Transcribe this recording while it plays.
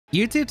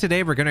YouTube,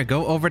 today we're going to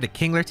go over the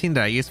Kingler team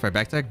that I use for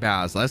back-to-back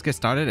battles. Let's get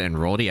started and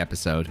roll the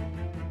episode.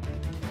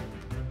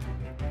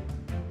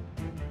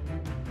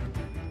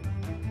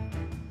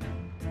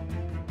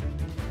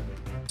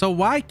 So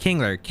why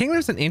Kingler? Kingler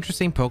is an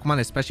interesting Pokemon,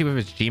 especially with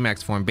its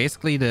Gmax form.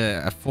 Basically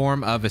a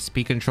form of a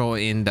speed control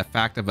in the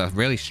fact of a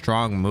really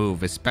strong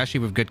move, especially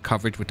with good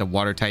coverage with the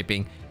water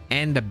typing.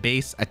 And the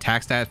base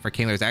attack stat for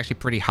Kingler is actually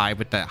pretty high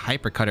with the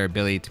Hyper Cutter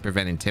ability to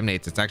prevent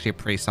Intimidates. It's actually a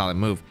pretty solid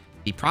move.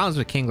 The problems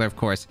with Kingler, of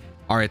course,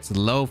 are its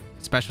low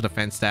special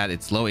defense stat,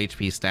 its low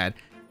HP stat,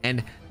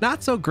 and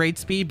not so great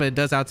speed, but it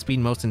does outspeed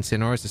most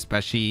Incineroars,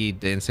 especially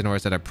the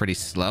Incineroars that are pretty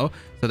slow.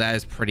 So that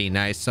is pretty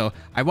nice. So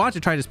I wanted to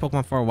try this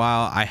Pokemon for a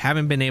while. I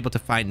haven't been able to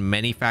find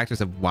many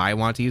factors of why I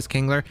want to use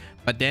Kingler,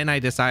 but then I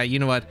decided, you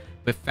know what,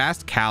 with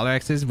fast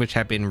Calyrex-Ices, which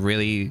have been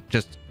really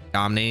just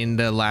dominating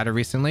the ladder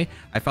recently,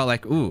 I felt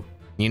like, ooh,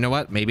 you know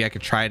what, maybe I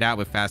could try it out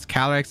with fast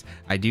Calyrex.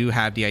 I do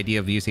have the idea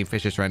of using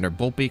Fishious Rend or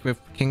Bolt Beak with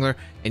Kingler,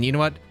 and you know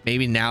what,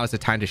 maybe now is the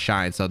time to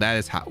shine. So that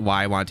is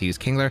why I wanted to use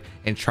Kingler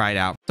and try it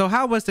out. So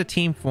how was the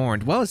team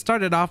formed? Well, it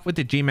started off with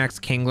the Gmax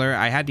Kingler.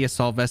 I had the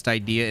Assault Vest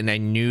idea, and I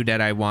knew that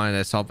I wanted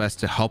Assault Vest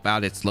to help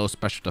out its low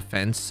special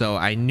defense, so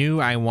I knew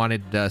I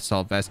wanted the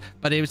Assault Vest,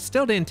 but it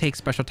still didn't take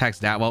special attacks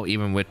that well,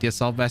 even with the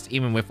Assault Vest,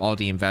 even with all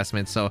the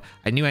investments. So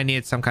I knew I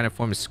needed some kind of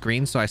form of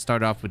screen, so I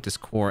started off with this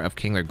core of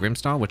Kingler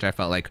Grimmsnarl, which I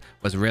felt like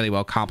was really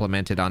well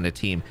complemented on the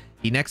team.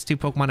 The next two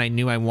Pokemon I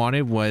knew I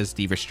wanted was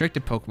the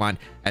restricted Pokemon,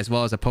 as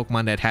well as a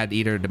Pokemon that had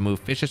either the move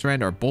Fishious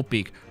Rend or Bolt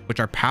Beak, which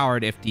are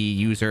powered if the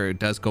user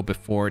does go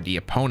before the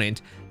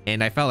opponent.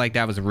 And I felt like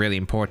that was really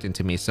important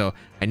to me. So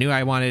I knew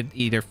I wanted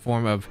either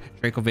form of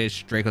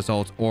Dracovish,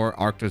 Dracozolt, or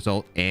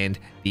Arctozolt and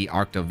the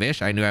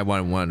Arctovish. I knew I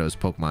wanted one of those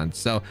Pokemon.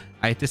 So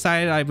I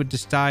decided I would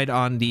decide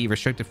on the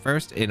restricted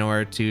first in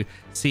order to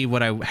see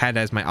what I had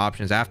as my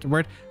options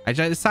afterward. I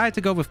decided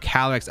to go with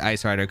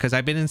Calyrex-Ice Rider because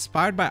I've been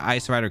inspired by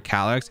Ice Rider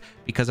Calyrex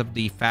because of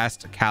the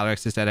fast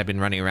Calyrexes that I've been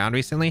running around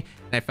recently.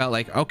 And I felt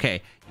like,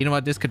 okay, you know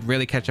what, this could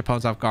really catch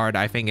opponents off guard.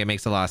 I think it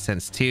makes a lot of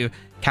sense too.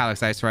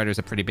 Calyrex-Ice Rider is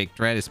a pretty big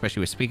threat,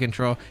 especially with speed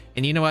control.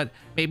 And you know what,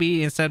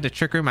 maybe instead of the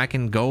Trick Room, I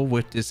can go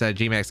with this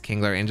Gmax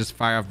Kingler and just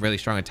fire off really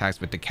strong attacks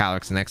with the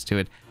Calyrex next to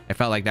it. I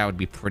felt like that would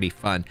be pretty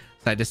fun.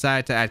 So I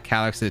decided to add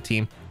Calyrex to the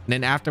team. And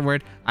then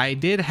afterward, I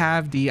did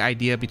have the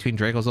idea between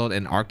Dracozolt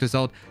and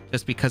Arctozolt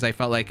just because I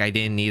felt like I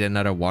didn't need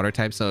another water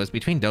type. So it was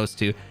between those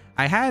two.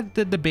 I had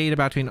the debate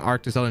about between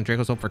Arctozolt and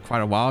Dracozolt for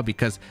quite a while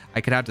because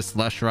I could have the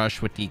Slush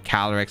Rush with the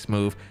Calyrex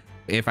move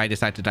if I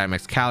decide to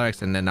Dynamax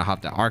Calyrex, and then I'll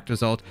have the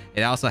Arctozolt.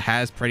 It also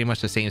has pretty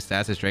much the same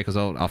stats as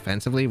Dracozolt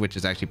offensively, which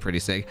is actually pretty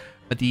sick.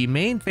 But the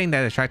main thing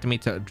that attracted me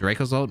to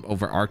Dracozolt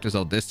over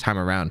Arctozolt this time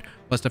around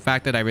was the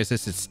fact that I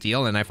resisted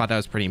Steel, and I thought that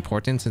was pretty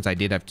important since I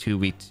did have 2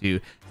 weak to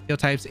Steel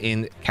types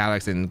in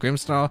Calyrex and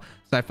Grimmsnarl.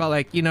 So I felt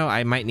like, you know,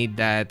 I might need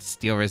that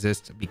Steel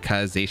resist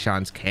because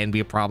Zacians can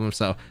be a problem.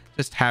 So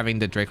just having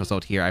the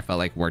Dracozolt here, I felt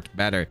like worked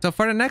better. So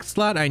for the next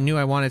slot, I knew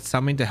I wanted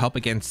something to help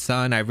against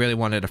Sun. I really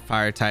wanted a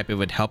fire type. It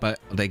would help out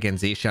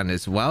against Zacian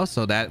as well.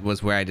 So that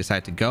was where I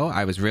decided to go.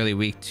 I was really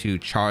weak to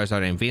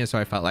Charizard and Venusaur,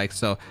 I felt like.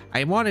 So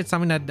I wanted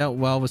something that dealt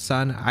well with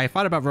Sun. I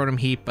thought about Rotom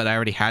Heat, but I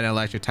already had an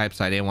electric type,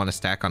 so I didn't want to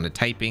stack on the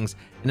typings.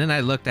 And then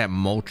I looked at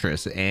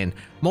Moltres, and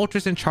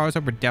Moltres and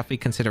Charizard were definitely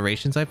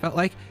considerations, I felt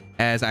like,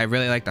 as I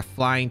really like the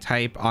flying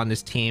type on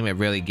this team. It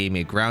really gave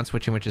me a ground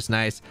switching, which is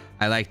nice.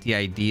 I like the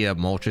idea of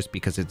Moltres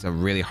because it's a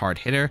really hard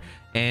hitter,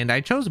 and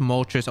I chose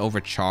Moltres over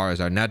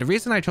Charizard. Now, the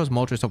reason I chose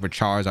Moltres over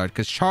Charizard,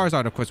 because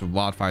Charizard, of course, with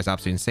Wildfire is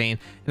absolutely insane.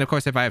 And of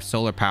course, if I have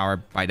Solar Power,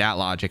 by that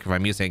logic, if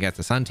I'm using it against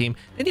the Sun team,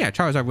 then yeah,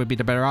 Charizard would be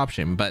the better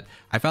option. But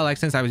I felt like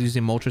since I was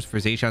using Moltres for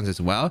Zacians as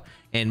well,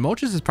 and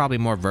Moltres is probably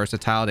more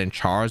versatile than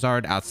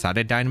Charizard outside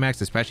of Dynamax,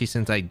 especially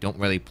since I don't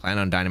really plan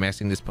on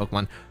Dynamaxing this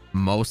Pokemon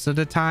most of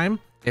the time,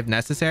 if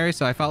necessary.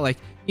 So I felt like,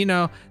 you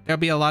know, there'll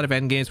be a lot of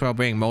end games where I'll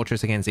bring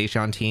Moltres against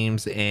Zacian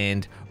teams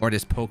or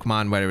this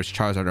Pokemon, whether it's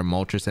Charizard or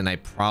Moltres, and I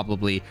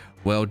probably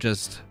will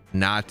just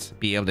not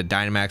be able to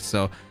Dynamax.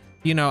 So,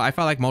 you know, I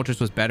felt like Moltres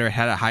was better. It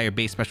had a higher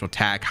base special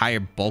attack, higher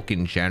bulk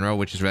in general,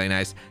 which is really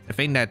nice. The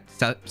thing that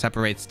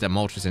separates the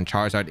Moltres and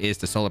Charizard is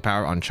the Solar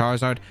Power on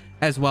Charizard,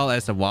 as well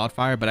as the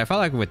Wildfire. But I felt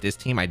like with this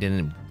team, I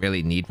didn't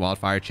really need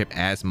Wildfire chip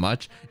as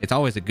much. It's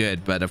always a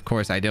good, but of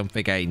course, I don't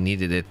think I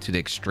needed it to the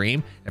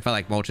extreme. I felt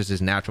like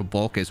Moltres' natural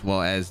bulk, as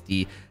well as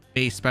the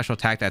base special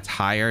attack that's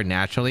higher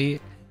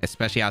naturally,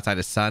 especially outside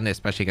of Sun,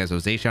 especially against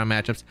those Zacian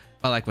matchups,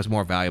 felt like was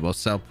more valuable.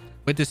 So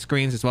with the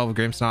screens as well with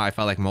Grimmsnarl, I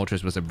felt like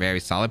Moltres was a very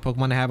solid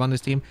Pokemon to have on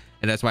this team,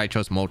 and that's why I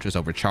chose Moltres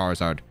over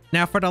Charizard.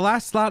 Now for the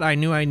last slot, I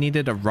knew I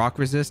needed a Rock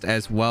Resist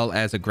as well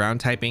as a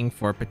ground typing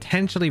for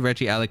potentially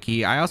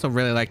Regieleki. I also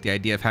really like the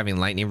idea of having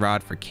Lightning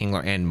Rod for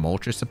Kingler and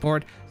Moltres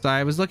support. So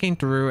I was looking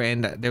through,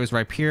 and there was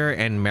Rhyperior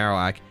and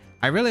Marowak.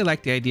 I really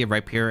like the idea of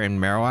Rhyperior and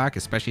Marowak,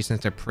 especially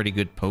since they're pretty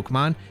good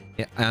Pokemon.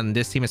 on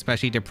this team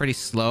especially. They're pretty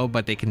slow,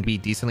 but they can be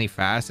decently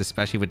fast,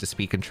 especially with the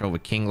speed control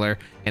with Kingler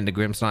and the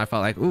Grimmsnarl. I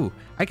felt like, ooh,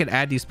 I could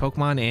add these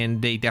Pokemon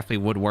and they definitely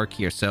would work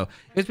here. So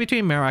it was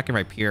between Marowak and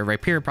Rhyperior.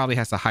 Rhyperior probably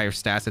has the higher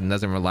stats and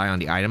doesn't rely on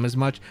the item as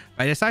much,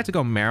 but I decided to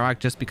go Marowak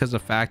just because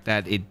of the fact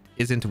that it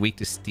isn't weak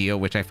to steel,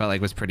 which I felt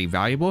like was pretty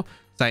valuable.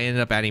 So I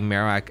ended up adding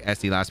Marowak as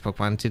the last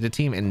Pokemon to the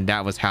team, and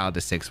that was how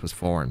the 6 was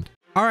formed.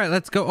 All right,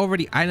 let's go over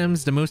the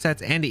items, the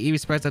movesets, and the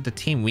EV spreads of the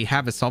team. We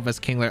have a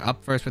Solvest Kingler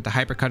up first with the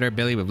Hyper Cutter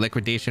ability with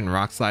Liquidation,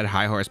 Rock Slide,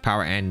 High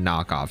Horsepower, and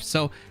Knockoff.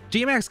 So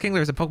Gmax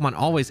Kingler is a Pokemon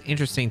always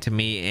interesting to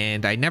me,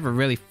 and I never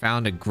really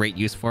found a great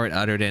use for it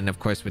other than, of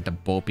course, with the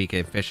Beak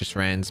and Fishious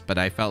Wrens, but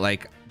I felt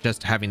like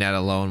just having that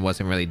alone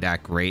wasn't really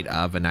that great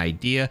of an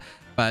idea.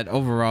 But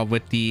overall,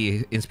 with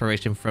the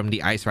inspiration from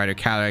the Ice Rider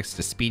Calyrex,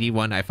 the speedy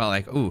one, I felt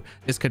like, ooh,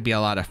 this could be a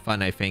lot of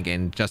fun, I think,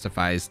 and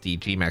justifies the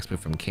Gmax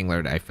move from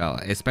Kingler, I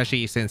felt,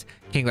 especially since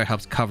Kingler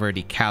helps cover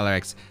the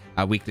Calyrex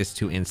weakness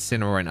to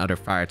Incineroar and other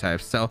fire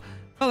types. So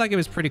I felt like it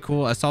was pretty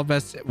cool. Assault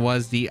Vest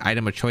was the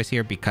item of choice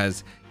here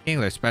because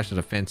Kingler's special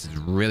defense is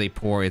really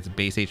poor. Its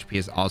base HP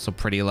is also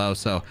pretty low,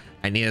 so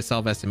I need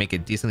Assault Vest to make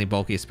it decently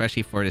bulky,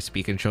 especially for the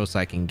speed control, so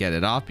I can get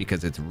it off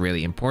because it's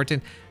really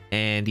important.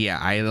 And yeah,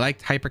 I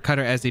liked Hyper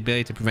Cutter as the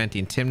ability to prevent the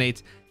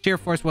Intimidates. Sheer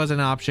Force was an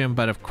option,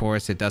 but of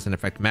course it doesn't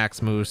affect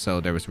max moves, so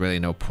there was really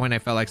no point, I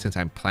felt like, since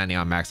I'm planning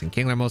on maxing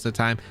Kingler most of the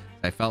time.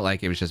 I felt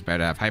like it was just better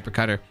to have Hyper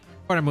Cutter.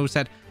 For the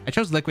moveset, I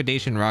chose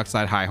Liquidation, Rock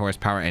Slide, High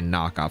Horsepower, and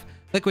Knockoff.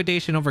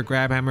 Liquidation over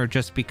Grab Hammer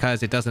just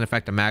because it doesn't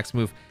affect the max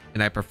move,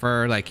 and I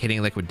prefer like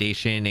hitting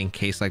Liquidation in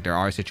case like there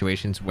are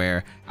situations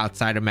where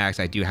outside of max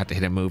I do have to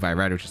hit a move. I'd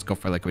rather just go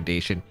for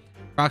Liquidation.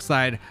 Rock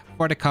Slide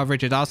for the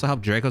coverage. It also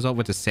helped Dracozolt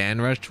with the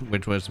Sand Rush,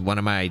 which was one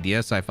of my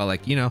ideas, so I felt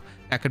like, you know,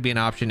 that could be an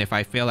option. If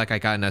I feel like I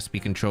got enough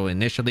speed control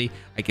initially,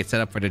 I could set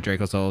up for the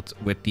Dracozolt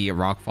with the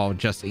Rockfall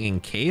just in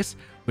case,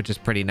 which is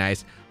pretty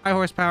nice. High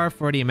Horsepower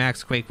for the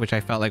Max Quake, which I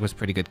felt like was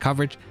pretty good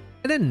coverage,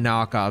 and then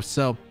Knockoff.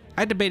 So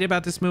I debated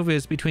about this move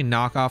is between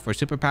Knockoff or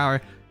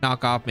Superpower.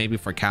 Knockoff maybe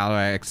for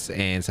Calyrex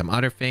and some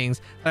other things,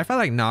 but I felt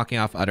like knocking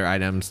off other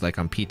items like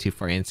on P2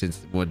 for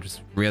instance was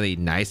really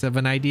nice of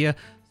an idea.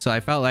 So I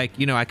felt like,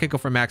 you know, I could go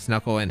for Max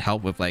Knuckle and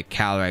help with like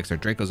Calyrex or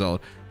Dracozolt,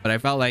 but I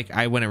felt like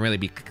I wouldn't really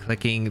be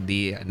clicking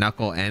the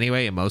Knuckle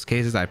anyway. In most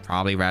cases, I'd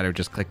probably rather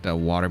just click the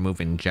Water move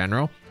in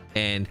general,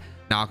 and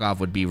Knockoff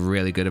would be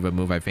really good of a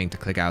move, I think, to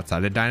click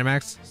outside of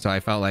Dynamax. So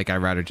I felt like I'd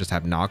rather just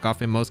have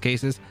Knockoff in most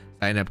cases.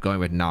 I ended up going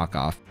with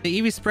Knockoff. The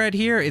EV spread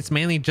here, it's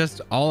mainly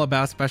just all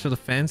about special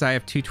defense. I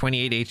have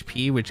 228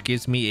 HP, which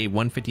gives me a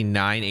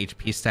 159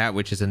 HP stat,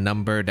 which is a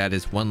number that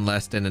is one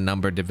less than a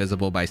number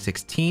divisible by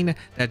 16.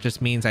 That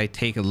just means I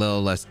take a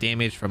little less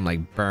damage from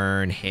like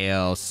burn,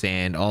 hail,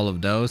 sand, all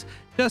of those.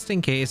 Just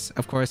in case,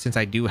 of course, since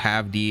I do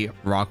have the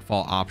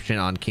Rockfall option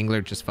on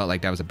Kingler, just felt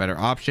like that was a better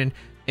option.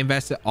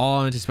 Invest it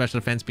all into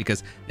special defense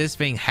because this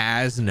thing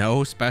has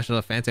no special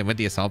defense, and with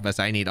the Assault Vest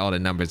I need all the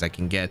numbers I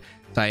can get,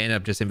 so I end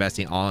up just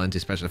investing all into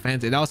special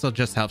defense. It also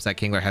just helps that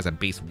Kingler has a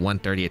base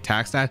 130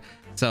 attack stat,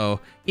 so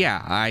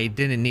yeah, I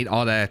didn't need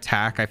all that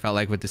attack. I felt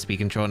like with the speed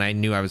control, and I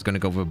knew I was going to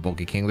go with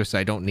bulky Kingler, so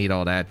I don't need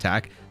all that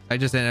attack. I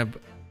just ended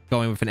up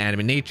going with an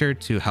Adamant Nature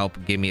to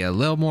help give me a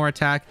little more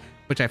attack,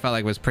 which I felt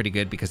like was pretty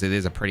good because it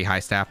is a pretty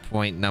high stat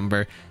point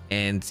number,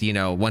 and you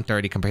know,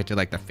 130 compared to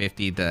like the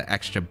 50, the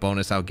extra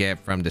bonus I'll get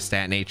from the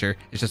stat nature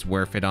is just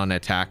worth it on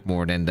attack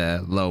more than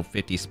the low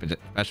 50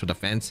 special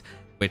defense,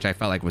 which I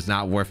felt like was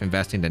not worth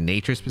investing the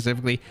nature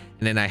specifically.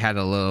 And then I had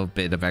a little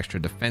bit of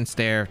extra defense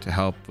there to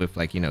help with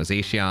like, you know,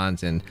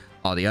 Zacians and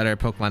all the other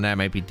Pokemon that I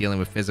might be dealing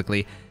with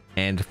physically,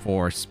 and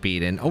for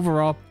speed. And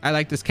overall, I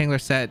like this Kingler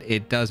set.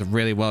 It does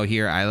really well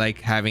here. I like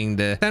having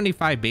the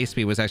 75 base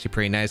speed was actually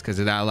pretty nice because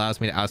it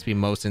allows me to outspeed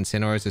most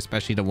Incineroars,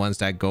 especially the ones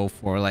that go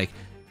for like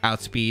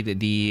outspeed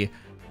the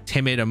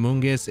timid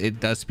Amoonguss. It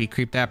does speed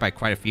creep that by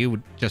quite a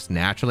few just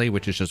naturally,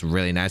 which is just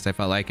really nice, I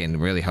felt like,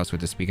 and really helps with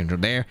the speed control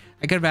there.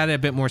 I could have added a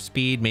bit more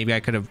speed. Maybe I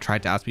could have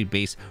tried to outspeed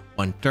base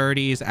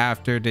 130s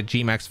after the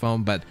Gmax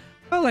foam, but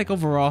I felt like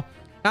overall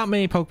not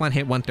many Pokemon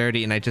hit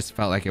 130, and I just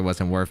felt like it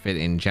wasn't worth it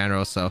in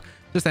general. So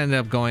just ended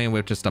up going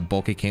with just a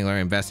bulky Kingler,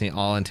 investing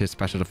all into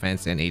special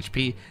defense and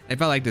HP. I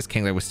felt like this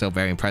Kingler was still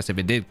very impressive.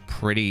 It did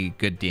pretty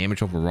good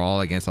damage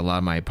overall against a lot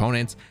of my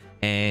opponents,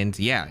 and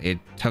yeah, it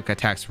took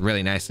attacks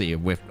really nicely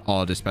with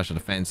all the special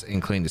defense,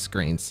 including the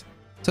screens.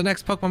 So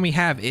next Pokemon we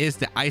have is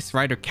the Ice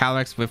Rider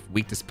Calyrex with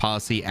Weakness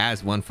Policy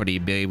as one for the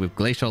ability with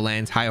Glacial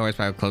Lance, High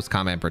Horsepower, Close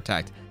Combat, and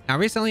Protect. Now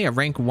recently a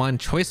rank 1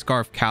 Choice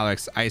Scarf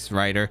Calyrex-Ice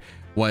Rider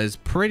was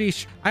pretty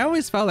I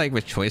always felt like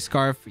with Choice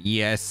Scarf,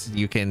 yes,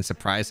 you can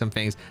surprise some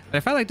things, but I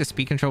felt like the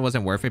speed control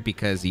wasn't worth it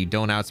because you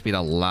don't outspeed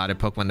a lot of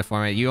Pokemon in the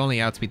format. You only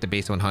outspeed the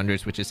base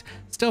 100s, which is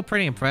still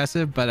pretty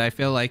impressive, but I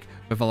feel like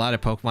with a lot of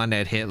Pokemon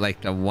that hit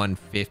like the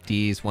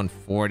 150s,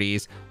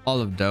 140s,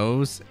 all of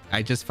those,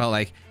 I just felt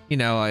like, you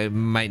know, it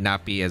might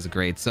not be as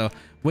great. So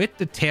with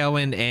the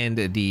Tailwind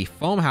and the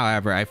Foam,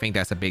 however, I think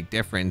that's a big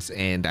difference,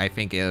 and I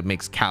think it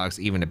makes Calyrex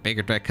even a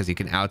bigger threat because you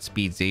can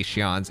outspeed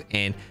Zacians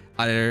and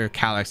other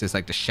Calyrex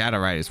like the Shadow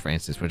Riders, for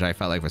instance, which I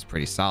felt like was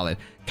pretty solid.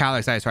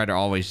 Calyrex-Ice Rider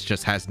always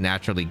just has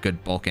naturally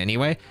good bulk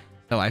anyway.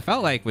 So I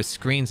felt like with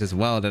screens as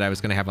well that I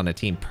was going to have on the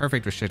team,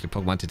 perfect restricted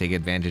Pokemon to take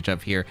advantage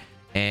of here.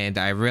 And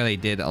I really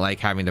did like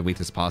having the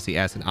weakness policy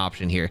as an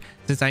option here.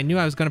 Since I knew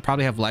I was going to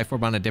probably have Life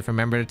Orb on a different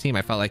member of the team,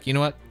 I felt like, you know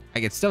what? I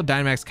could still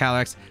Dynamax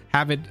Calyrex,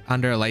 have it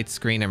under a light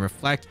screen and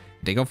reflect.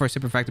 They go for a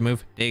super effective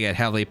move, they get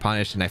heavily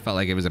punished, and I felt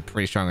like it was a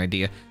pretty strong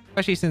idea.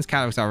 Especially since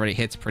Calyrex already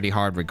hits pretty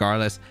hard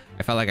regardless.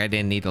 I felt like I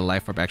didn't need the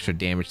Life Orb extra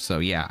damage, so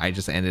yeah, I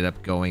just ended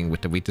up going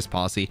with the weakness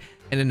policy.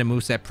 And then the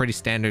moveset, pretty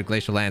standard,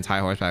 Glacial Lance,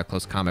 high horsepower,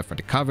 close combat for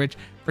the coverage.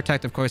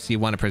 Protect, of course, you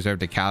want to preserve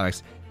the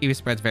Calyrex. EV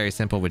spread's very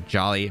simple with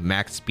Jolly,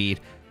 max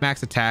speed,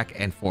 max attack,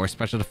 and 4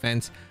 special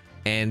defense.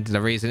 And the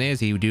reason is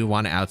you do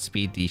want to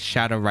outspeed the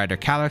Shadow Rider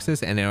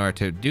Calyrexes, and in order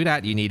to do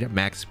that, you need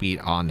max speed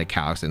on the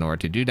Calyrex in order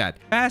to do that.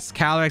 Fast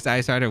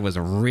Calyrex-Ice Rider was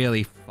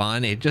really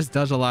fun. It just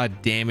does a lot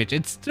of damage.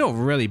 It's still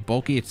really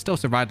bulky. It still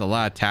survived a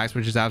lot of attacks,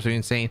 which is absolutely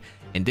insane,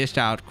 and dished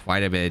out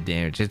quite a bit of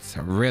damage. It's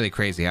really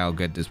crazy how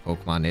good this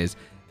Pokemon is.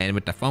 And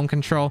with the foam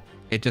control,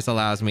 it just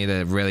allows me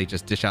to really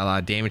just dish out a lot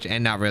of damage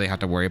and not really have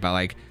to worry about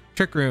like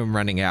Trick Room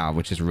running out,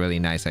 which is really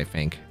nice, I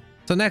think.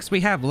 So next we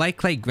have Light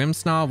Clay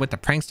Grimmsnarl with the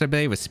Prankster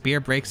ability with Spear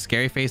Break,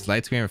 Scary Face,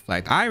 Light Screen,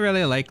 Reflect. I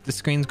really like the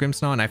screen's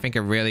Grimmsnarl, and I think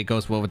it really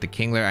goes well with the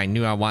Kingler. I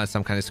knew I wanted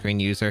some kind of screen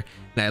user,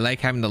 and I like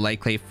having the Light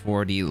Clay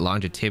for the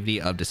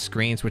longevity of the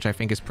screens, which I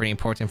think is pretty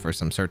important for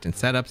some certain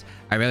setups.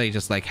 I really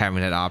just like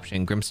having that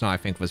option. Grimmsnarl I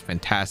think was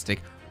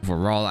fantastic.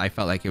 Overall, I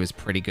felt like it was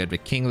pretty good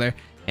with Kingler,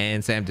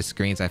 and Sam the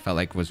screens I felt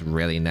like was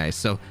really nice.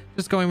 So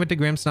just going with the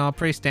Grimmsnarl,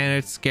 pretty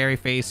standard, Scary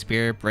Face,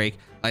 Spirit Break,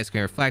 Light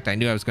Screen, Reflect. I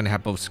knew I was going to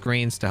have both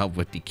screens to help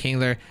with the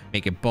Kingler,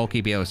 make it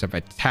bulky, be able to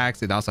survive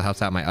attacks. It also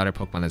helps out my other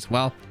Pokemon as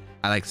well.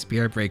 I like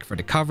Spirit Break for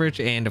the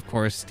coverage, and of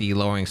course the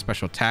lowering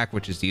special attack,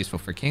 which is useful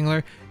for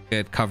Kingler.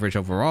 Good coverage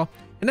overall.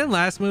 And then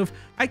last move,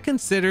 I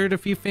considered a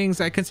few things.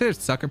 I considered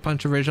Sucker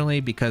Punch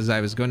originally because I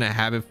was going to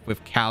have it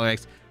with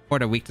Calyrex for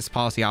the weakness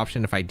policy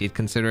option if I did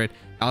consider it.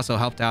 It also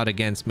helped out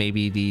against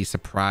maybe the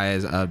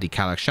surprise of the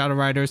Calyrex Shadow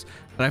Riders,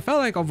 but I felt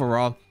like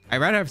overall I'd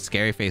rather have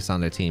Scary Face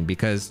on the team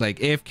because like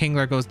if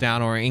Kingler goes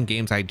down or in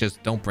games I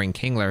just don't bring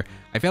Kingler,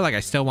 I feel like I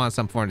still want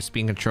some form of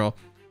speed control,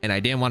 and I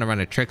didn't want to run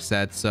a trick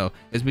set, so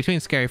it's between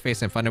Scary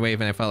Face and Thunder Wave,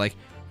 and I felt like,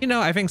 you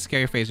know, I think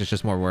Scary Face is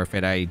just more worth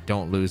it. I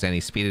don't lose any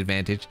speed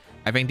advantage.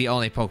 I think the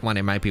only Pokemon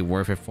it might be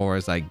worth it for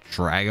is like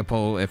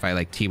Dragapult. If I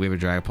like T-Wave a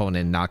Dragapult and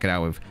then knock it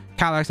out with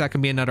Calyrex, that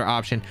can be another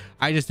option.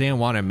 I just didn't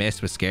want to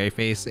miss with Scary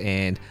Face,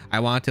 and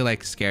I wanted to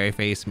like Scary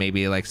Face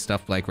maybe like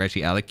stuff like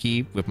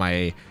Regieleki with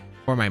my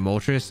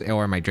Moltres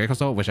or my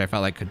Dracozolt, which I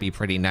felt like could be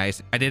pretty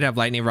nice. I did have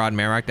Lightning Rod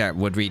Marowak that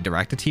would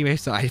redirect the T-Wave,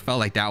 so I felt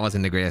like that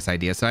wasn't the greatest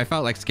idea. So I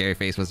felt like Scary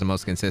Face was the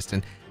most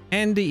consistent.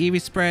 And the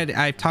EV spread,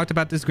 I've talked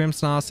about this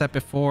Grimmsnarl set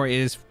before. It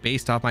is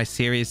based off my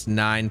Series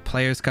 9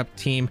 Players Cup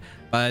team,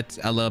 but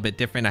a little bit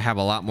different. I have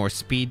a lot more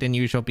speed than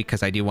usual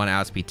because I do want to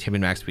outspeed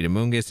Teambuilding Speed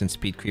Amoonguss and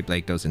speed creep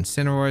like those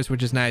Incineroars,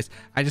 which is nice.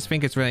 I just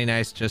think it's really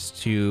nice just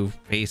to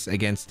face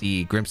against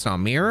the Grimmsnarl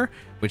Mirror,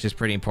 which is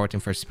pretty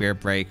important for Spirit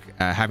Break.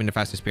 Having the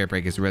faster Spirit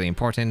Break is really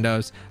important in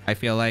those, I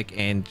feel like.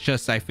 And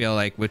just I feel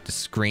like with the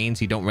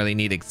screens, you don't really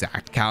need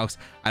exact calcs.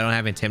 I don't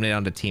have Intimidate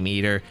on the team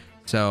either,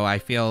 so I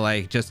feel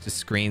like just the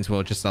screens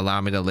will just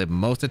allow me to live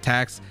most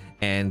attacks.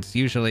 And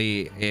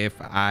usually if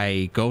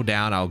I go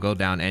down, I'll go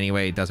down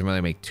anyway. It doesn't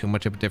really make too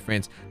much of a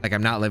difference. Like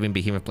I'm not living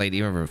Behemoth Blade,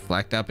 even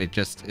Reflect Up. It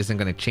just isn't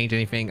going to change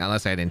anything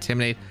unless I had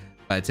Intimidate.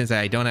 But since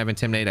I don't have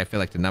Intimidate, I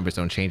feel like the numbers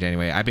don't change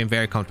anyway. I've been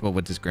very comfortable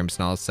with this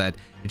Grimmsnarl set.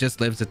 It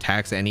just lives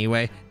attacks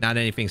anyway. Not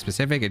anything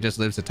specific. It just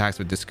lives attacks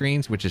with the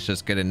screens, which is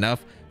just good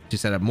enough to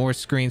set up more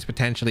screens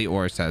potentially,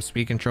 or set up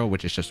speed control,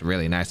 which is just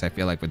really nice, I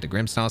feel like, with the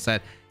Grimmsnarl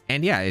set.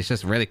 And yeah, it's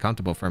just really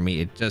comfortable for me.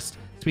 It just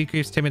speed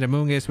creeps Timid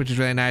Amoonguss, which is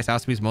really nice.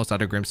 Outspeeds most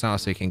other Grimmsnarl,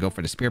 so you can go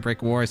for the Spirit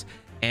Break Wars,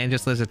 and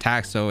just lives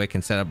attacks so it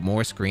can set up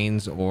more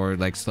screens or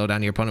like slow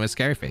down your opponent with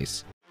Scary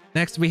Face.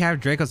 Next, we have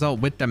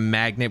Dracozolt with the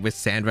Magnet with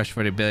Sandrush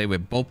for the ability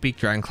with Bolt Beak,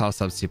 Dragon Claw,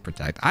 Substitute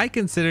Protect. I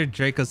considered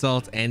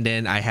Dracozolt, and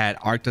then I had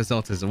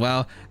Arctozolt as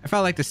well. I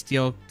felt like the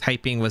Steel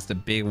typing was the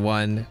big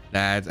one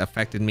that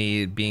affected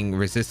me. Being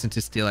resistant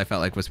to Steel, I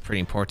felt like was pretty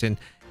important.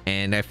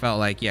 And I felt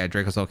like, yeah,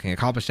 Dracozolt can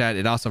accomplish that.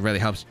 It also really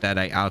helps that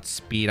I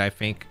outspeed, I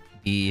think,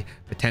 the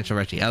potential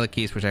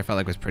Regieleki, which I felt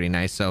like was pretty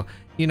nice. So,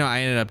 you know,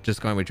 I ended up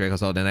just going with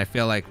Dracozolt, and I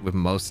feel like with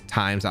most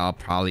times I'll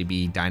probably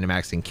be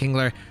Dynamaxing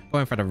Kingler,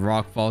 going for the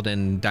Rock Vault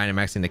and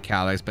Dynamaxing the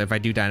Calyrex. But if I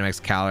do Dynamax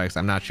Calyrex,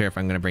 I'm not sure if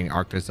I'm going to bring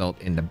Arctozolt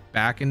in the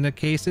back in the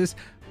cases,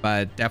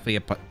 but definitely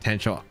a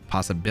potential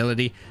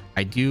possibility.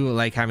 I do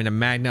like having a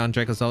Magnet on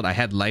Dracozolt. I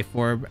had Life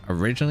Orb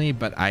originally,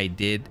 but I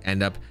did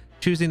end up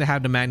choosing to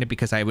have the Magnet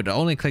because I would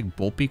only click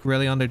Bolt Beak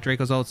really on the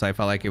Dracozolt, so I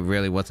felt like it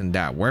really wasn't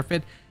that worth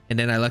it. And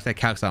then I looked at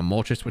calcs on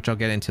Moltres, which I'll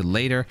get into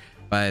later.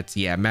 But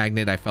yeah,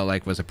 Magnet I felt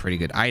like was a pretty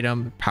good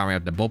item, powering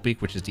up the Bolt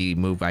Beak, which is the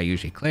move I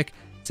usually click.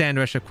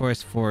 Sandrush, of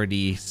course, for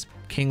the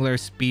Kingler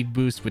speed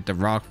boost with the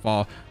Rock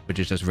Fall, which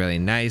is just really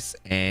nice,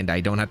 and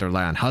I don't have to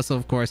rely on Hustle,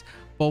 of course.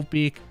 Bolt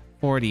Beak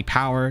for the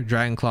power,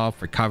 Dragon Claw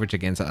for coverage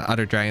against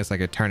other dragons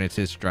like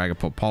Eternatus,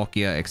 Dragapult,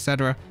 Palkia,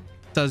 etc.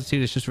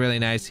 substitute is just really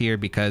nice here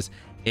because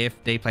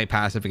if they play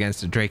passive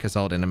against the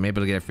Dracozolt and I'm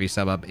able to get a free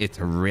sub up, it's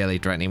really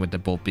threatening with the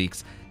Bolt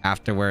Beaks.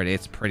 Afterward,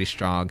 it's pretty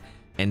strong.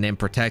 And then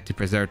protect to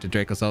preserve the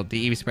Dracozolt.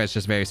 The EV spread is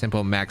just very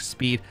simple: max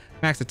speed,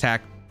 max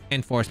attack,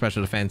 and 4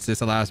 special defense.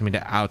 This allows me to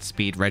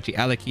outspeed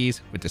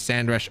Regielekes with the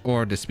Sand Rush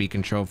or the speed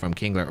control from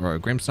Kingler or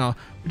Grimmsnarl,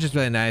 which is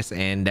really nice,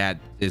 and that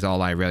is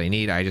all I really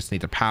need. I just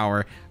need the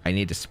power, I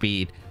need the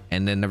speed,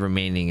 and then the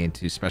remaining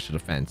into special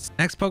defense.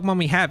 Next Pokemon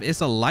we have is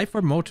a Life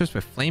Orb Moltres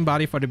with Flame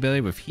Body for the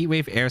ability with Heat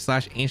Wave, Air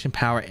Slash, Ancient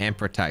Power, and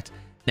Protect.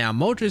 Now,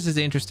 Moltres is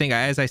interesting.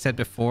 As I said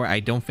before,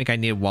 I don't think I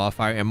needed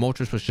Wildfire, and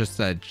Moltres was just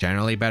a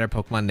generally better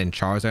Pokemon than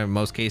Charizard in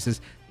most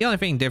cases. The only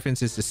thing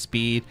difference is the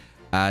speed.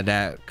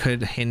 That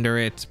could hinder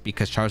it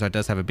because Charizard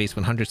does have a base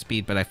 100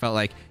 speed, but I felt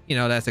like, you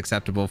know, that's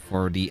acceptable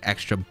for the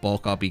extra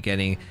bulk I'll be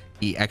getting,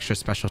 the extra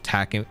special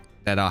attack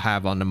that I'll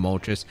have on the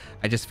Moltres.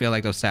 I just feel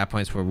like those stat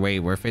points were way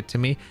worth it to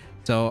me.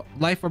 So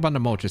Life Orb on the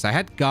Moltres. I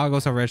had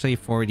goggles originally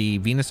for the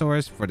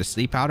Venusaurs for the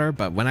sleep powder,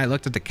 but when I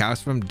looked at the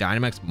calcs from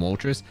Dynamax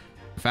Moltres,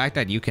 the fact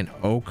that you can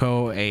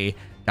OHKO a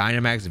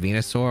Dynamax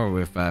Venusaur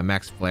with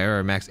max flare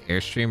or max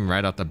airstream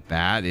right off the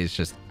bat is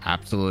just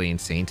absolutely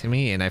insane to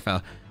me, and I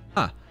felt,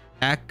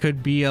 that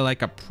could be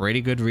like a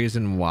pretty good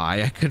reason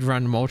why I could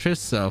run Moltres.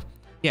 So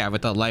yeah,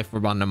 with the Life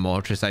Orb on the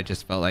Moltres, I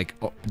just felt like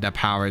the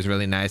power is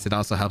really nice. It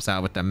also helps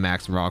out with the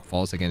max rock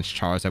falls against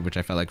Charizard, which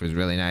I felt like was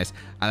really nice.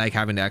 I like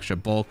having the extra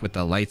bulk with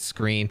the light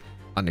screen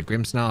on the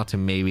Grimmsnarl to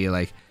maybe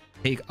like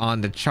take on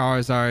the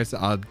Charizards.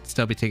 I'll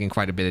still be taking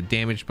quite a bit of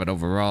damage, but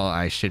overall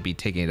I should be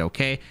taking it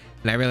okay.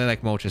 And I really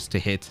like Moltres to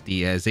hit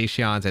the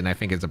Zacians, and I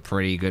think it's a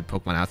pretty good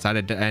Pokemon outside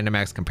of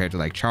Dynamax compared to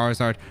like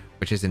Charizard,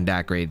 which isn't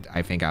that great,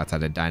 I think,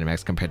 outside of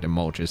Dynamax compared to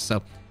Moltres.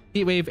 So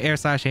Heat Wave, Air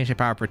Slash, Ancient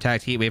Power,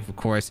 Protect. Heat Wave, of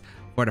course,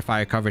 for the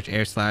fire coverage,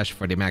 Air Slash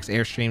for the max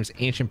airstreams,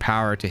 Ancient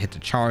Power to hit the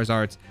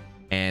Charizards,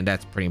 and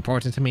that's pretty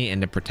important to me.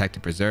 And then Protect to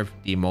preserve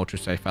the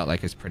Moltres, I felt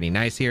like is pretty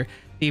nice here.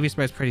 The EV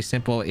spread is pretty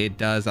simple. It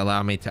does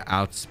allow me to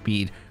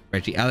outspeed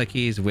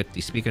Regielekes with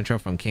the speed control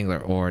from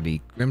Kingler or the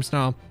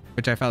Grimmsnarl,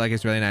 which I felt like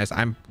is really nice.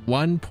 I'm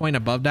 1 point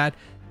above that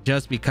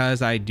just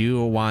because I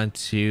do want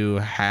to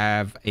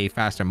have a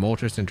faster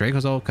Moltres than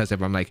Dracozolt, because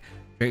if I'm like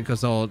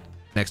Dracozolt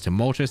next to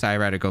Moltres, I'd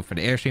rather go for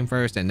the Airstream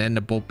first and then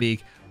the Bolt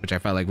Beak, which I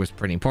felt like was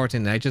pretty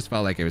important. And I just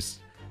felt like it was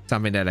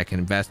something that I can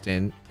invest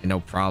in and no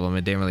problem.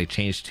 It didn't really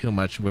change too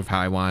much with how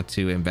I want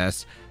to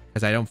invest,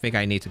 because I don't think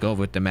I need to go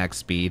with the max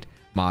speed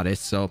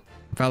modest. So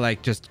I felt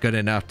like just good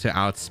enough to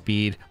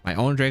outspeed my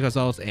own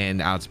Dracozolts and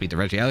outspeed the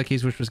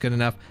Regielekes, which was good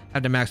enough.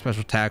 Have the max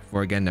special attack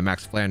for, again, the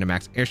max flare and the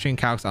max airstream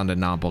calcs on the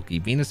non-bulky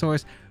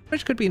Venusaurs,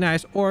 which could be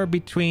nice, or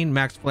between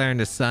max flare and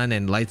the sun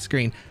and light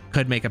screen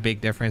could make a big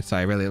difference. So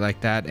I really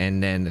like that,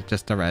 and then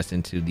just the rest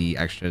into the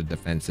extra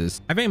defenses.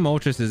 I think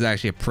Moltres is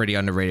actually a pretty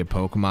underrated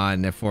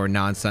Pokemon for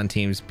non-sun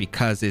teams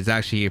because it's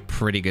actually a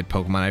pretty good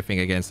Pokemon, I think,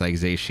 against like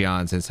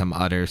Zacians and some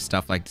other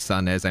stuff like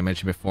Sun, as I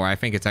mentioned before. I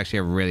think it's actually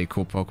a really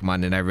cool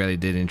Pokemon, and I really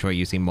did enjoy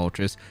using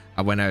Moltres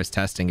when I was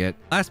testing it.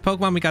 Last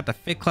Pokemon, we got the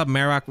Fit Club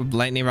Marowak with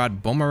Lightning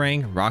Rod,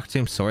 Boomerang, Rock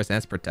Tomb, Swords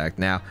Dance, Protect.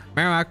 Now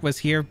Marowak was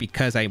here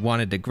because I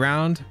wanted the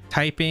ground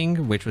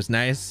typing, which was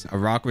nice, a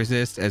rock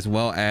resist, as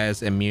well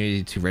as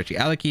immunity to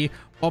Regieleki,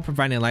 while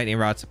providing Lightning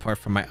Rod support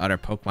from my other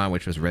Pokemon,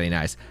 which was really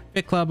nice.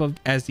 Fit Club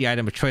as the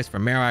item of choice for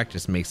Marowak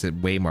just makes it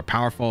way more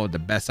powerful, the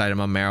best item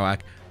on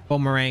Marowak.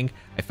 Boomerang,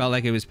 I felt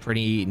like it was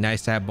pretty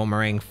nice to have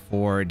Boomerang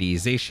for the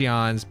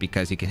Zacians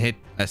because you can hit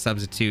a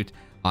substitute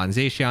on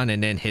Zacian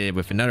and then hit it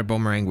with another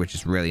Boomerang, which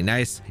is really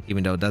nice.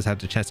 Even though it does have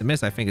the chance to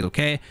miss, I think it's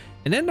okay.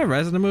 And then the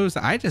rest of the moves,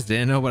 I just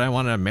didn't know what I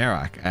wanted on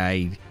Marowak.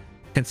 I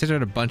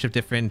considered a bunch of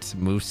different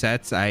move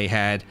sets. I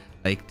had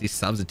like the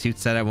substitute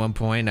set at one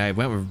point. I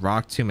went with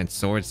Rock Tomb and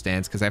Sword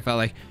Stance because I felt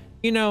like,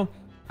 you know,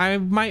 I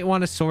might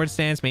want a Sword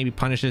Stance, maybe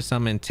punishes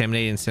some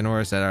intimidating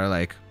Incineroars that are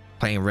like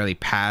playing really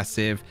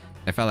passive.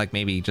 I felt like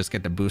maybe just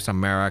get the boost on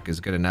Marowak is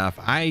good enough.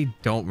 I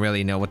don't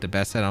really know what the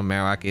best set on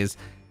Marowak is.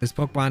 This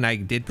Pokemon I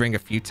did bring a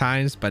few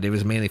times, but it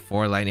was mainly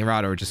for Lightning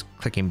Rod or just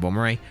clicking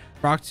Boomerang.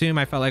 Rock Tomb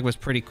I felt like was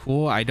pretty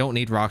cool. I don't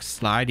need Rock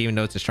Slide, even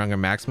though it's a stronger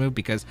max move,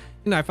 because,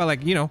 you know, I felt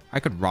like, you know, I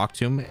could Rock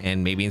Tomb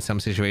and maybe in some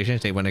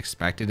situations they wouldn't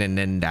expect it, and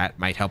then that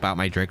might help out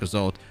my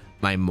Dracozolt,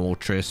 my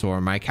Moltres, or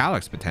my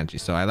Calyrex potentially.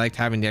 So I liked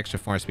having the extra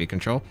form speed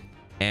control,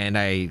 and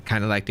I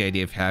kind of like the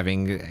idea of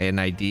having an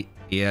idea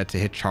to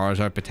hit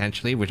Charizard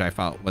potentially, which I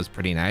thought was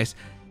pretty nice.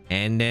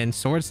 And then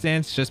Sword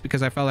Stance, just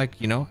because I felt like,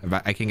 you know, if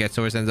I can get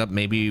Sword Stance up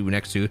maybe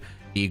next to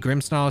the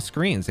Grimmsnarl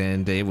screens,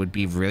 and it would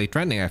be really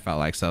threatening, I felt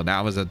like. So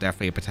that was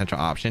definitely a potential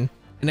option.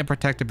 And then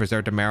Protect to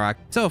preserve the Marowak.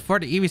 So for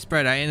the EV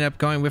spread, I ended up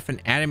going with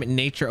an Adamant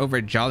Nature over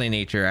Jolly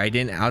Nature. I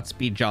didn't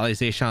outspeed Jolly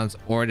Zacians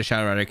or the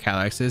Shadow Rider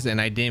Calyxes, and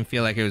I didn't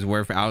feel like it was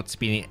worth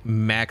outspeeding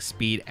max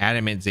speed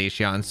Adamant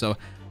Zacian. So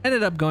I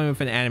ended up going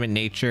with an Adamant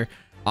Nature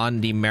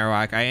on the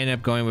Marowak. I ended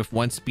up going with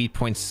 1 speed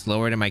point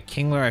slower than my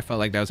Kingler. I felt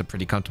like that was a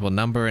pretty comfortable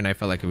number, and I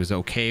felt like it was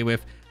okay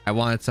with. I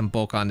wanted some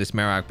bulk on this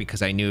Marowak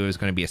because I knew it was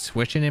going to be a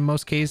switch in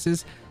most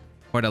cases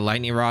for the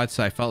Lightning Rod,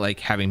 so I felt like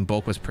having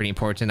bulk was pretty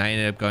important. I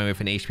ended up going with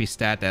an HP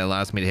stat that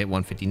allows me to hit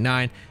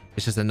 159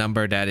 It's just a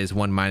number that is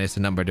 1 minus a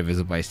number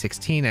divisible by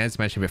 16, as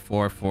mentioned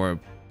before, for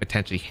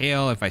potentially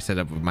hail if I set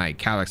up with my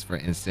Calyrex, for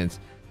instance.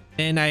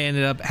 Then I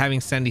ended up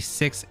having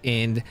 76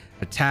 in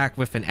attack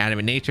with an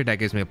Adamant Nature. That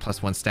gives me a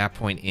 +1 stat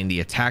point in the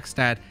attack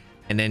stat.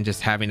 And then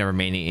just having the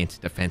remaining into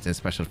defense and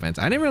special defense.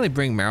 I didn't really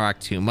bring Marowak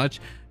too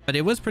much, but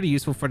it was pretty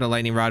useful for the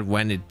lightning rod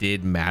when it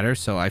did matter.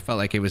 So I felt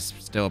like it was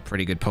still a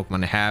pretty good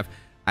Pokemon to have.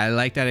 I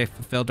like that it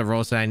fulfilled the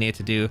roles that I needed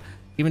to do.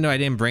 Even though I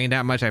didn't bring it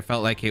that much, I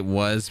felt like it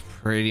was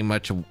pretty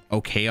much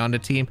okay on the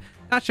team.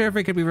 Not sure if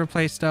it could be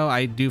replaced though.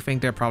 I do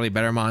think they're probably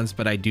better mons,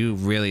 but I do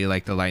really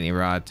like the lightning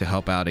rod to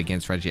help out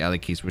against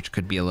Regielekis, which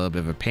could be a little bit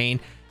of a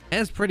pain.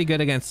 And it's pretty good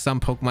against some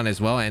Pokemon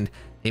as well, and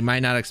they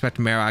might not expect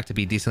Marowak to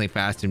be decently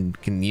fast and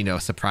can, you know,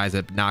 surprise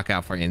a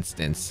knockout, for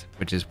instance,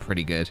 which is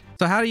pretty good.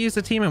 So how to use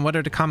the team and what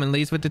are the common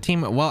leads with the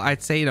team? Well,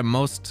 I'd say the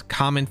most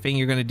common thing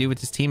you're going to do with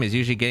this team is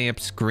usually getting up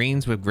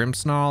screens with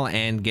Grimmsnarl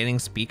and getting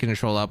speed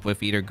control up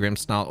with either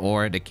Grimmsnarl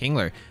or the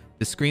Kingler.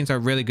 The screens are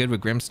really good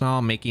with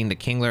Grimmsnarl, making the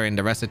Kingler and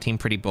the rest of the team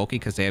pretty bulky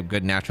because they have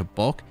good natural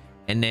bulk.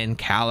 And then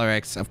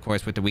Calyrex, of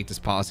course, with the weakness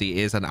policy,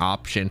 is an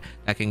option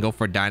that can go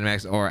for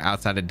Dynamax, or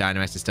outside of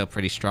Dynamax is still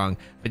pretty strong.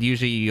 But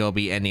usually you'll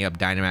be ending up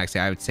Dynamax.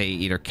 I would say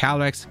either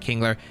Calyrex,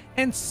 Kingler,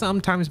 and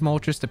sometimes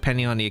Moltres,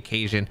 depending on the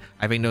occasion.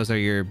 I think those are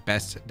your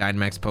best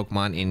Dynamax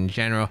Pokemon in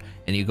general.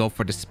 And you go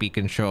for the speed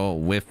control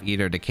with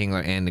either the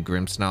Kingler and the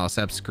Grimmsnarl,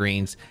 sub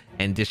screens,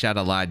 and dish out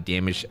a lot of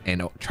damage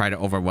and try to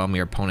overwhelm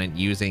your opponent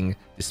using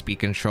the speed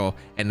control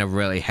and the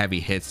really heavy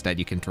hits that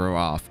you can throw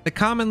off. The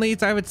common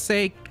leads, I would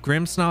say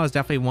Grimmsnarl is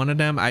definitely one of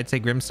them. I'd say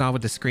Grimmsnarl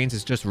with the screens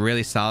is just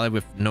really solid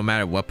with no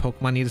matter what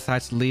Pokemon you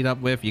decide to lead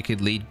up with. You could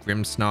lead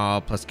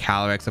Grimmsnarl plus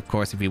Calyrex, of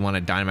course, if you want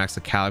to Dynamax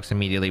the Calyrex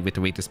immediately with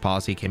the weakness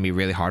policy. It can be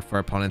really hard for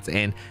opponents,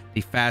 and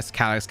the fast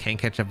Calyrex can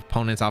catch up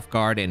opponents off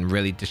guard and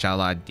really dish out a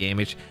lot of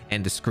damage,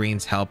 and the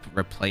screens help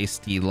replace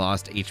the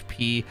lost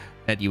HP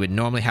that you would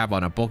normally have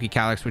on a bulky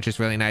Calyrex, which is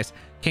really nice.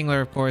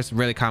 Kingler, of course,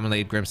 really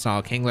commonly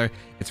Grimmsnarl Kingler.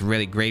 It's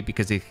really great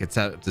because it gets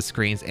out the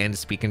screens and the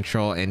speed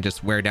control and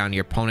just wear down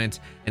your opponent,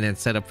 and then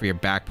set up for your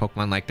back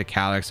Pokemon like the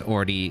Calyrex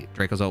or the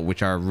Dracozolt,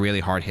 which are really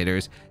hard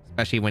hitters,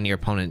 especially when your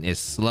opponent is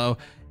slow.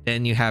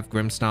 Then you have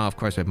Grimmsnarl, of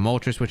course, with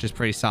Moltres, which is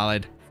pretty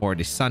solid for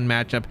the Sun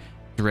matchup.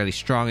 It's really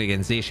strong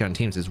against Zacian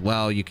teams as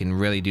well. You can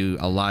really do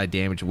a lot of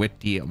damage with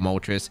the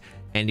Moltres,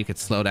 and you could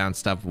slow down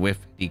stuff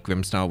with the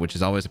Grimmsnarl, which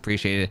is always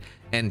appreciated.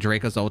 And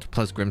Dracozolt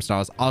plus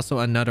Grimmsnarl is also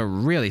another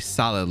really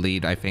solid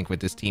lead, I think, with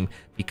this team,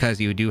 because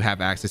you do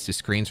have access to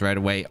screens right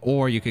away,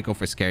 or you could go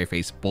for Scary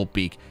Face, Bolt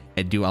Beak,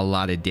 and do a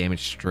lot of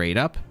damage straight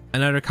up.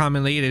 Another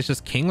common lead is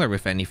just Kingler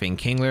with anything.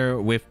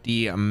 Kingler with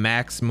the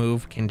max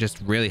move can just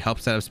really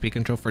help set up speed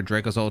control for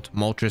Dracozolt,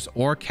 Moltres,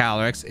 or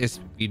Calyrex if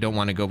you don't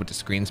want to go with the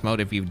screens mode,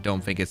 if you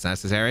don't think it's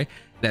necessary.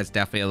 That's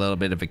definitely a little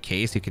bit of a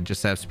case. You can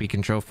just have speed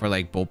control for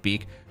like Bolt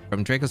Beak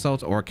from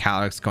Dracozolt, or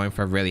Calyrex going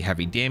for really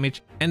heavy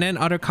damage. And then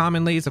other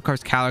common leads, of course,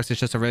 Calyrex is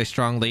just a really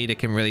strong lead. It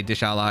can really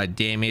dish out a lot of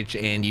damage,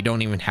 and you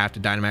don't even have to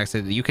Dynamax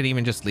it. You could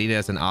even just lead it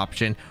as an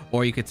option,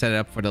 or you could set it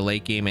up for the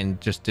late game and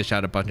just dish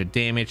out a bunch of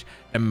damage.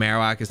 The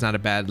Marowak is not a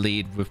bad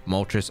lead with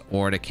Moltres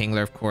or the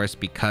Kingler, of course,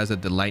 because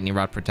of the lightning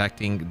rod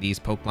protecting these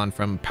Pokemon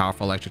from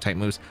powerful electric type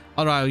moves.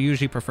 Although I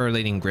usually prefer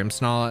leading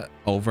Grimmsnarl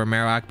over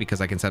Marowak because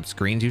I can set up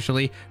screens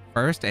usually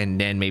first and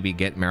then maybe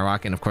get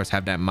Marowak, and of course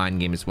have that mind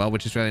game as well,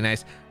 which is really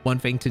nice. One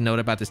thing to note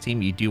about this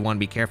team, you do want to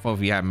be careful if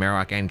you have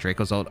Marowak and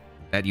Dracozolt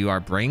that you are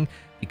bringing,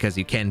 because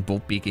you can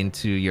Bolt Beak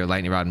into your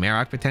lightning rod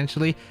Marowak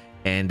potentially,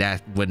 and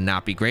that would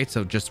not be great.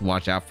 So just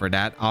watch out for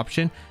that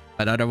option.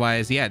 But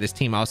otherwise, yeah, this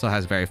team also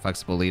has very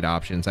flexible lead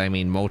options. I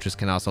mean, Moltres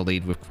can also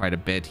lead with quite a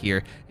bit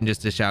here and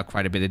just dish out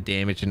quite a bit of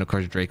damage. And of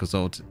course,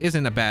 Dracozolt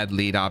isn't a bad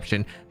lead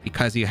option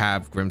because you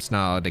have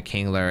Grimmsnarl, the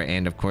Kingler,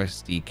 and of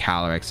course the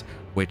Calyrex,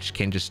 which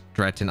can just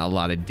threaten a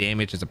lot of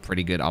damage. Is a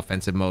pretty good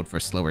offensive mode for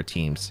slower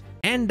teams.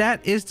 And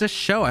that is the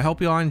show. I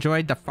hope you all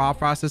enjoyed the thought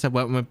process of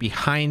what went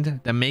behind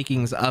the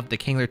makings of the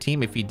Kingler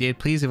team. If you did,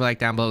 please leave a like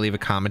down below, leave a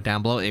comment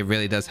down below. It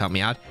really does help me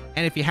out.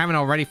 And if you haven't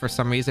already for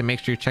some reason, make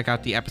sure you check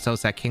out the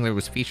episodes that Kingler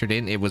was featured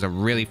in. It was a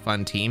really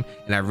fun team,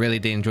 and I really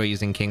did enjoy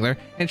using Kingler.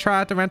 And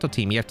try out the rental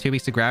team. You have 2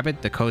 weeks to grab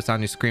it. The code's on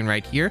your screen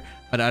right here.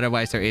 But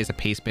otherwise, there is a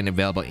paste bin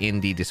available in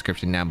the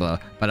description down below.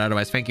 But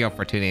otherwise, thank you all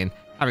for tuning in.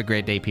 Have a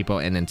great day, people,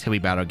 and until we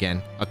battle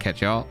again, I'll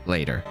catch y'all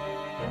later.